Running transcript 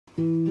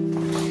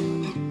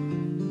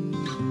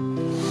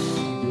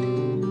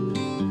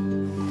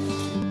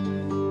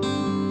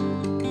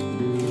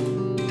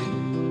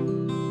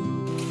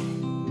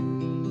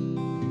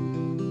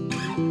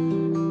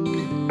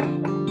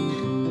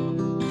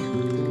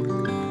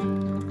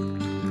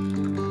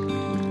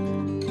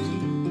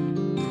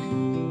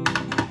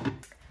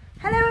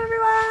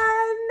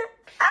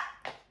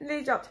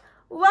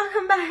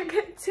welcome back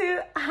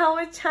to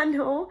our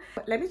channel.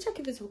 Let me check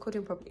if it's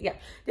recording properly. Yeah,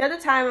 the other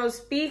time I was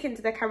speaking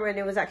to the camera and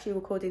it was actually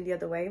recording the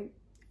other way.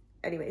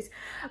 Anyways,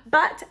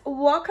 but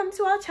welcome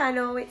to our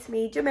channel. It's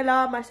me,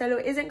 Jamila. Marcelo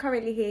isn't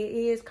currently here.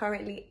 He is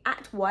currently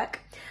at work.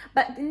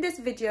 But in this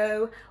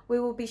video, we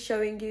will be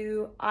showing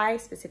you, I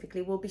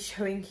specifically will be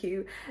showing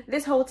you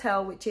this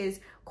hotel, which is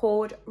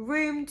called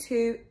Room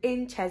 2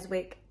 in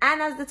Chiswick.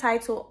 And as the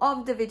title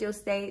of the video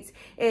states,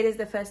 it is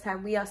the first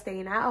time we are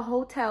staying at a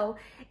hotel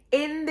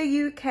in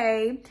the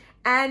UK.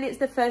 And it's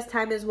the first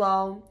time as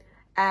well.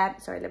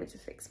 Sorry, let me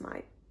just fix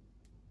my...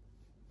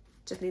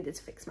 just needed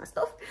to fix my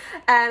stuff.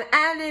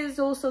 And it is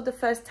also the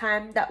first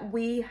time that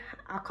we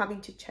are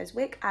coming to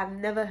Chiswick. I've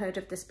never heard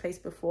of this place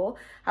before.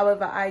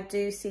 However, I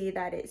do see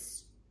that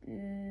it's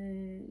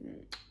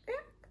yeah,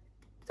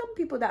 some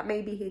people that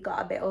maybe he got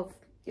a bit of,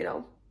 you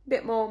know,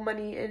 bit more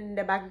money in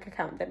their bank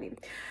account than me.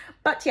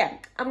 But yeah,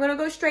 I'm gonna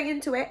go straight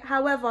into it.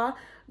 However,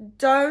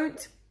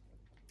 don't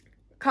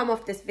come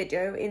off this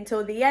video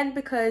until the end,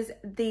 because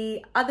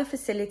the other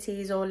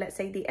facilities, or let's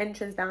say the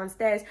entrance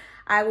downstairs,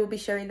 I will be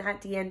showing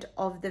at the end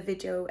of the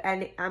video,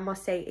 and I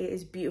must say it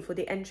is beautiful.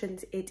 The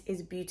entrance, it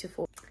is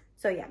beautiful.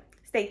 So yeah,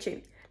 stay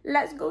tuned.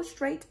 Let's go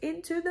straight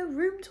into the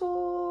room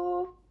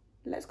tour.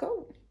 Let's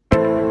go.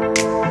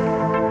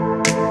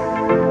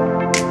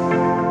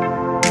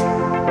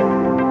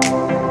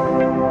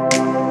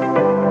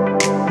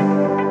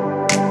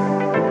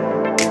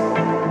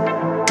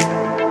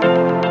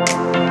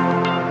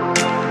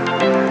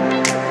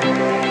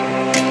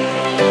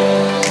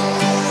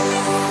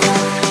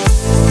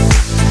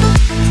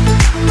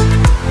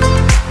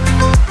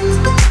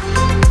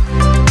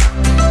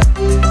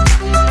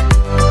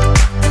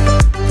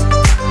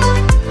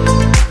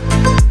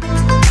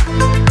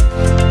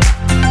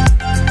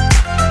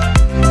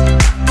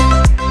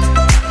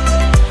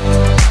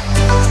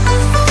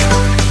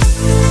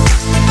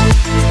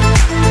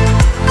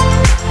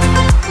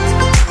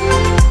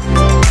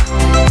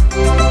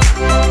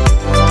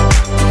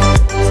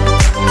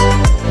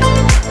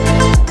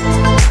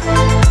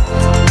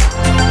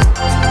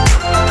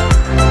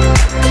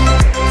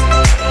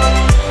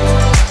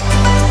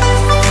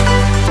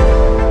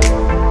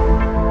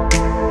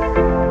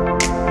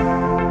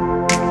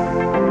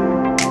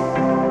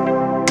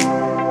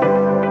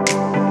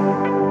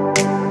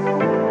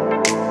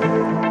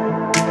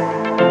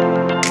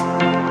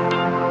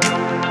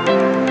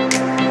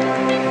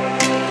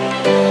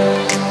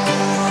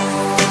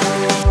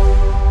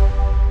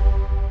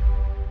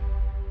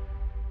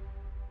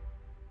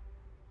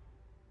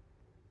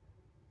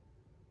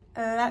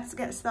 Let's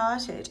get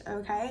started.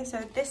 Okay, so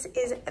this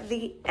is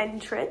the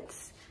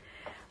entrance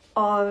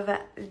of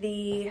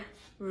the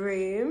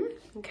room.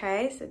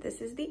 Okay, so this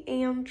is the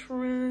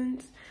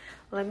entrance.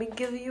 Let me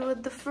give you a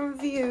different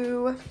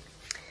view.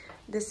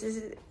 This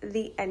is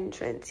the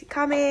entrance. You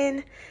come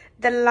in.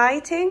 The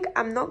lighting,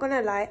 I'm not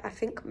gonna lie, I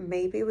think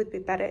maybe it would be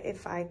better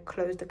if I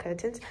close the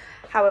curtains.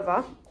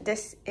 However,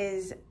 this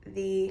is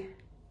the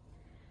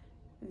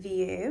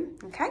view.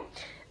 Okay,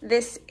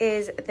 this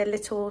is the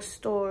little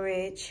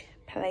storage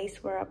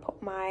place where I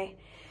put my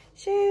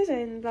shoes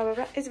and blah blah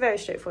blah. It's very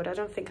straightforward. I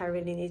don't think I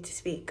really need to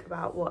speak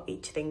about what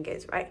each thing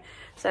is, right?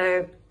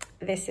 So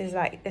this is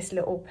like this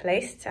little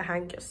place to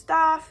hang your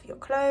stuff, your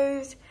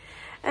clothes,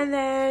 and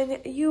then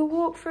you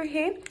walk through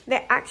here.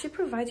 They actually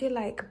provide you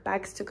like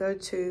bags to go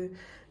to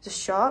the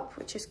shop,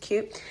 which is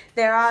cute.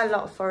 There are a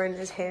lot of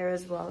foreigners here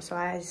as well, so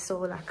I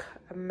saw like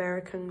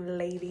American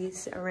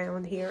ladies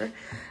around here.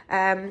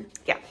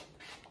 Yeah,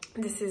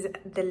 this is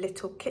the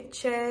little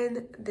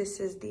kitchen. This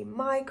is the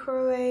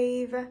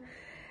microwave.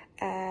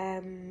 Yeah,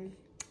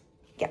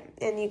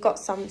 and you got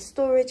some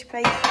storage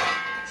place.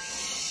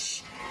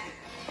 Shh.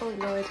 Oh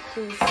Lord,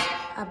 please,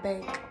 I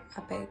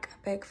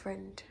beg,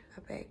 friend, I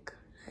beg.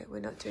 Like, we're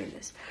not doing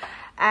this.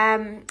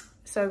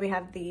 So we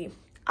have the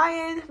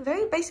iron,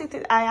 very basic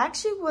thing. I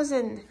actually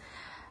wasn't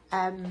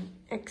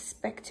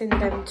expecting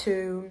them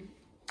to.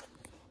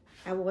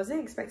 I wasn't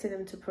expecting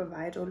them to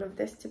provide all of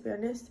this, to be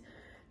honest.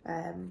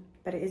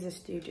 But it is a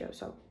studio,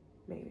 so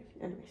maybe.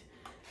 Anyways,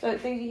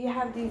 so you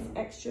have these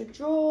extra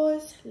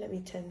drawers. Let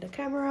me turn the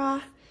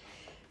camera.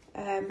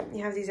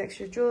 You have these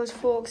extra drawers,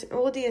 forks,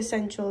 all the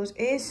essentials.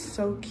 It is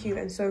so cute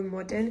and so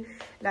modern.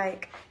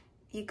 Like,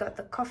 you got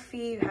the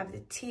coffee, you have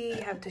the tea,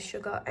 you have the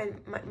sugar,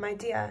 and my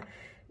dear,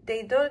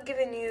 they don't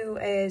giving you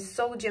a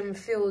sodium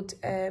filled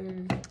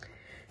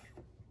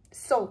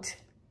salt.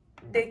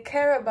 They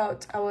care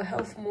about our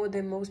health more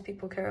than most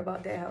people care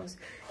about their health.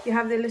 You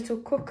have the little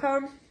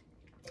cooker.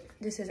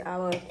 This is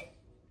our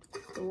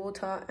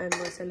water and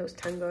Marcelo's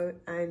Tango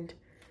and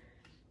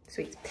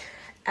sweets.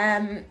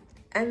 And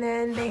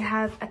then they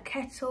have a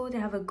kettle. They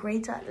have a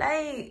grater.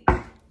 Like,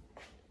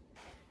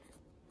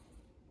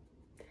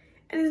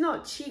 and it's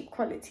not cheap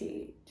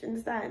quality. Do you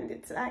understand?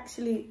 It's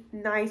actually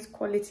nice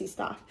quality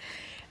stuff.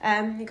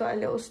 You got a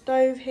little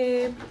stove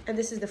here, and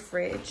this is the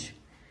fridge.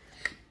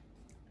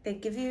 They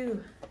give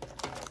you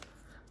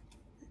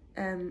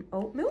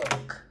oat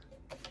milk.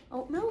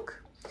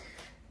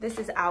 This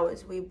is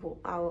ours. We bought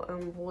our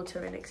own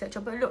water and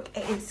etc. But look,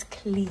 it is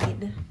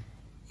clean.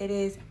 It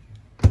is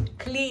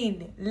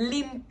clean,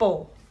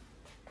 limpo,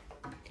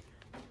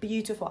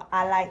 beautiful.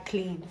 I like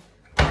clean.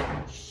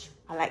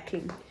 I like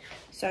clean.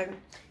 So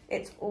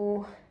it's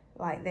all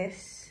like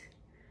this.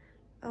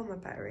 Oh, my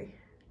battery.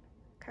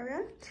 Carry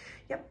on.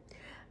 Yep.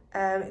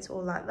 It's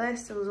all like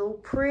this. It was all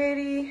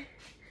pretty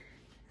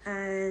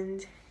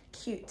and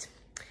cute.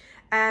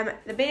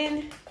 The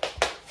bin,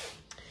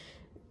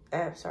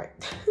 sorry,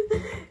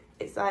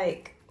 it's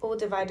like all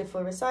divided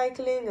for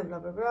recycling and blah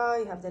blah blah.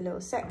 You have the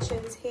little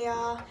sections here.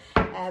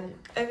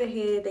 Over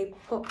here they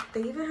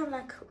even have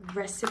like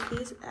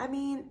recipes. I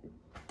mean,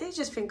 they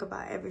just think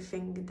about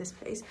everything in this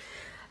place.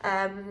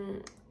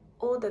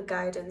 All the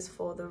guidance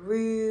for the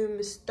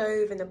room,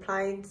 stove and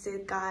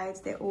appliances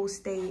guides, they all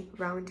stay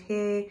around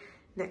here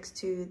next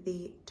to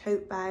the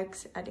tote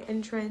bags at the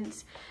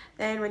entrance.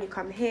 Then when you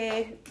come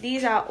here,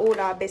 these are all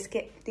our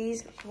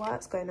biscuits.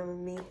 What's going on with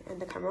me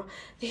and the camera?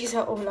 These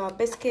are all our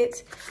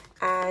biscuits,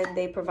 and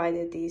they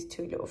provided these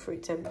 2 little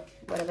fruits and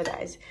whatever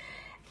that is.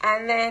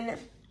 And then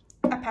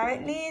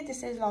apparently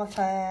this is like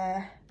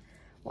a,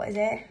 what is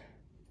it?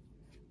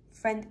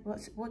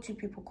 What do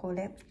people call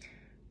it?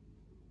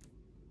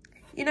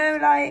 You know,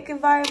 like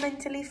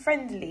environmentally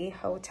friendly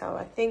hotel.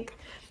 I think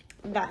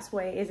that's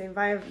what it is,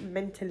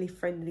 environmentally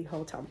friendly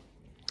hotel.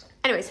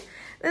 Anyways,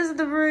 this is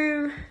the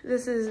room.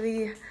 This is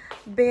the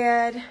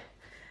bed,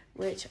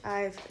 which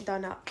I've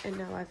done up and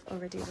now I've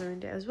already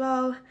ruined it as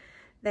well.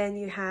 Then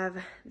you have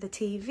the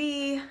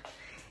TV.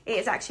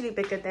 It's actually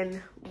bigger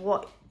than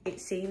what it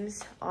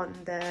seems on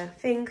the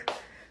thing,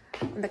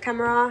 on the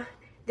camera.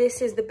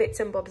 This is the bits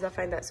and bobs. I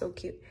find that so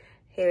cute.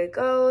 Here it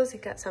goes. You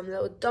got some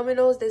little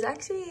dominoes. There's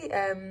actually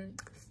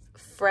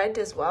thread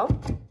as well.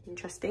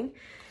 Interesting.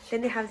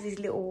 Then they have these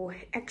little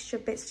extra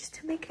bits just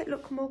to make it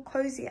look more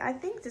cozy. I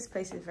think this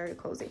place is very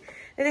cozy.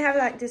 Then they have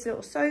like this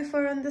little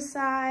sofa on the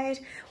side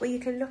where you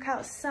can look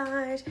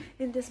outside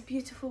in this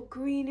beautiful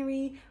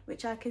greenery,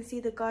 which I can see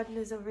the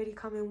gardeners already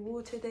come and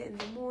watered it in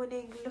the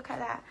morning. Look at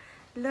that.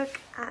 Look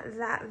at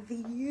that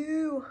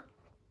view.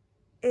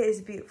 It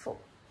is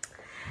beautiful.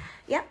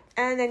 Yeah,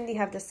 and then you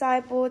have the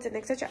sideboards and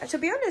etc. To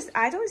be honest,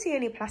 I don't see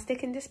any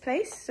plastic in this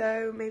place,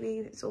 so maybe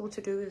it's all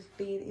to do with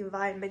being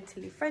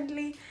environmentally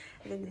friendly.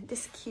 And then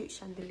this cute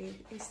chandelier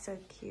is so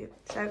cute.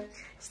 So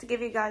just to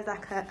give you guys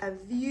like a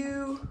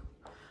view,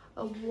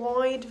 a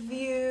wide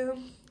view.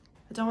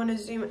 I don't want to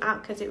zoom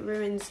out because it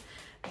ruins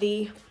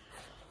the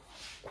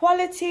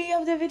quality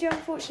of the video,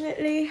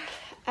 unfortunately.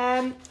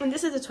 And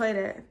this is the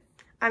toilet.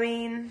 I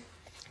mean,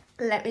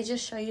 let me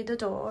just show you the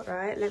door,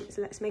 right?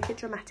 Let's make it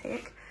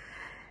dramatic.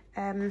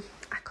 I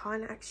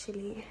can't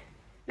actually,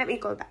 let me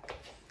go back.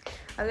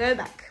 I'll go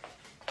back.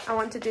 I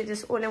want to do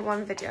this all in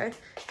one video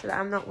so that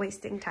I'm not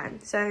wasting time.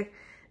 So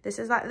this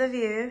is like the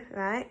view,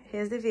 right?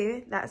 Here's the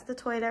view. That's the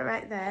toilet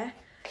right there.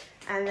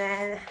 And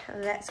then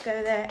let's go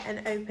there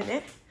and open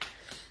it.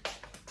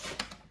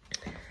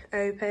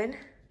 Open.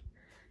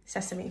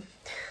 Sesame.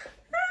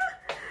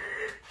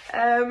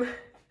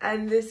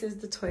 And this is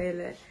the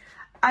toilet.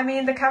 I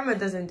mean, the camera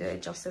doesn't do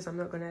it justice, I'm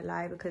not gonna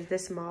lie, because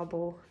this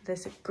marble,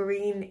 this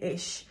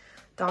greenish,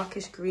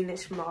 darkish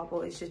greenish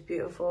marble is just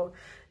beautiful.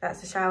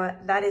 That's the shower.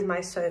 That is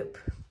my soap.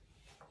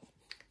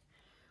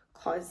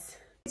 Cause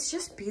it's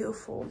just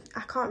beautiful.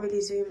 I can't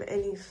really zoom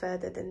any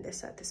further than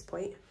this at this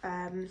point.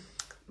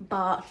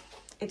 But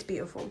it's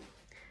beautiful.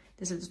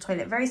 This is the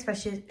toilet. Very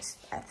spacious,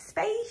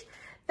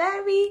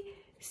 very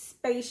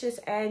spacious,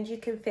 and you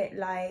can fit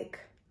like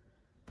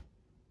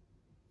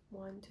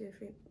 1, 2,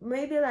 3,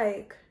 maybe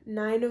like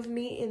 9 of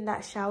me in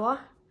that shower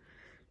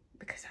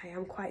because I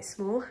am quite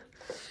small.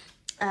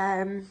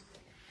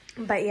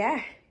 But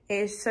yeah, it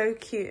is so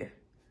cute,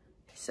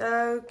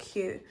 so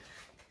cute,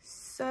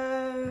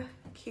 so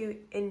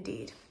cute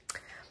indeed.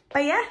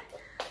 But yeah,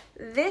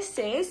 this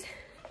is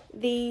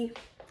the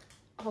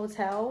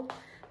hotel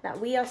that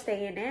we are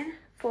staying in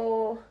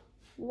for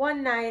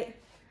one night.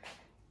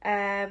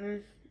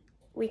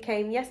 We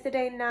came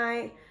yesterday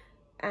night,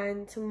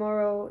 and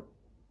tomorrow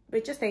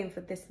we're just staying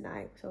for this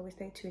night, so we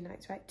stay 2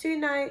 nights, right? 2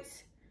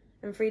 nights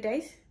and 3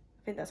 days.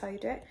 I think that's how you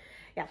do it.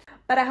 Yeah,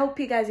 but I hope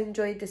you guys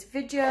enjoyed this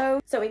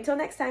video. So until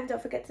next time,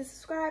 don't forget to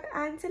subscribe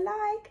and to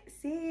like.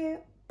 See you.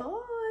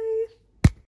 Bye.